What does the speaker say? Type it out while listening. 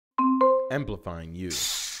amplifying you.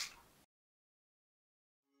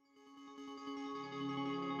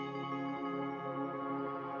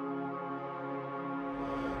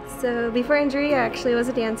 So before injury, I actually was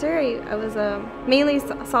a dancer. I was mainly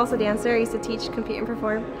salsa dancer. I used to teach, compete, and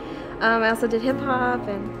perform. I also did hip hop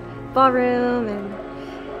and ballroom, and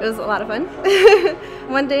it was a lot of fun.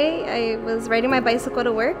 One day, I was riding my bicycle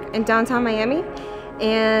to work in downtown Miami,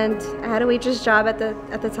 and I had a waitress job at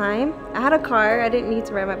the time. I had a car. I didn't need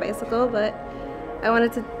to ride my bicycle, but I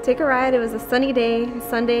wanted to take a ride. It was a sunny day,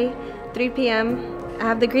 Sunday, 3 p.m. I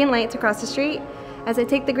have the green light to cross the street. As I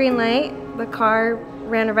take the green light, the car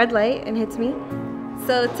ran a red light and hits me.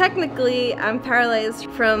 So technically, I'm paralyzed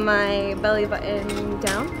from my belly button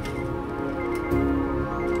down.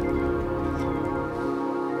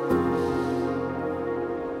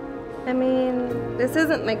 I mean, this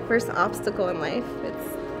isn't my first obstacle in life,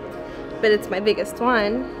 but it's my biggest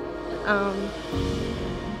one.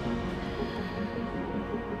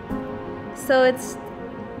 So it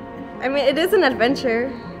is an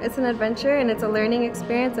adventure. It's an adventure and it's a learning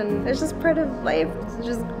experience, and it's just part of life. It's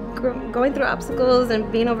just going through obstacles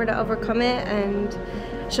and being able to overcome it and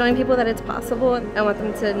showing people that it's possible. I want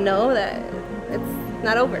them to know that it's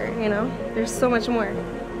not over, you know? There's so much more.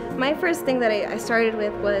 My first thing that I started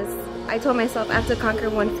with was I told myself I have to conquer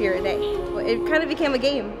one fear a day. It kind of became a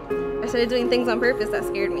game. I started doing things on purpose that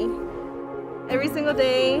scared me. Every single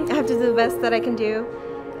day, I have to do the best that I can do,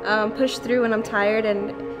 push through when I'm tired,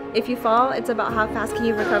 and if you fall, it's about how fast can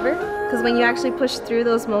you recover. Because when you actually push through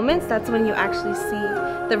those moments, that's when you actually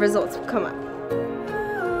see the results come up.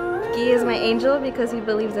 He is my angel because he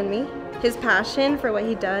believes in me. His passion for what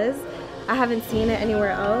he does, I haven't seen it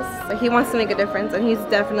anywhere else. Like, he wants to make a difference, and he's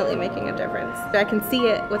definitely making a difference. I can see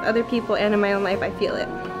it with other people and in my own life, I feel it.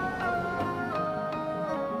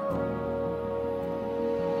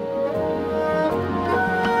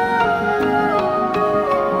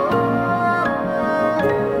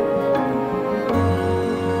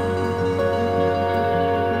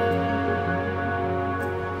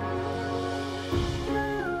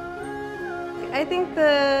 I think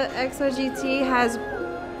the EksoGT has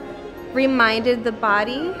reminded the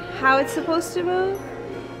body how it's supposed to move,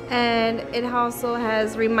 and it also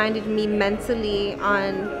has reminded me mentally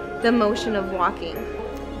on the motion of walking.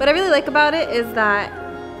 What I really like about it is that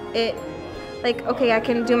okay, I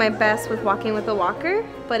can do my best with walking with a walker,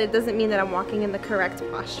 but it doesn't mean that I'm walking in the correct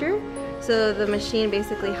posture. So the machine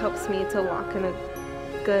basically helps me to walk in a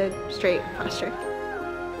good, straight posture.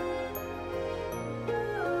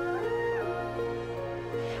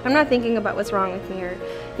 I'm not thinking about what's wrong with me, or,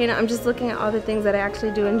 you know, I'm just looking at all the things that I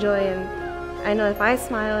actually do enjoy, and I know if I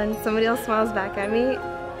smile and somebody else smiles back at me,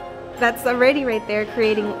 that's already right there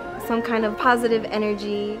creating some kind of positive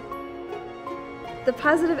energy. The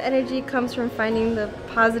positive energy comes from finding the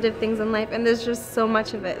positive things in life, and there's just so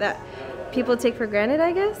much of it that people take for granted,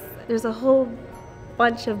 I guess. There's a whole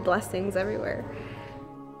bunch of blessings everywhere.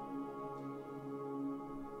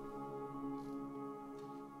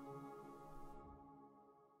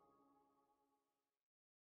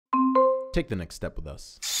 Take the next step with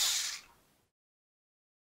us.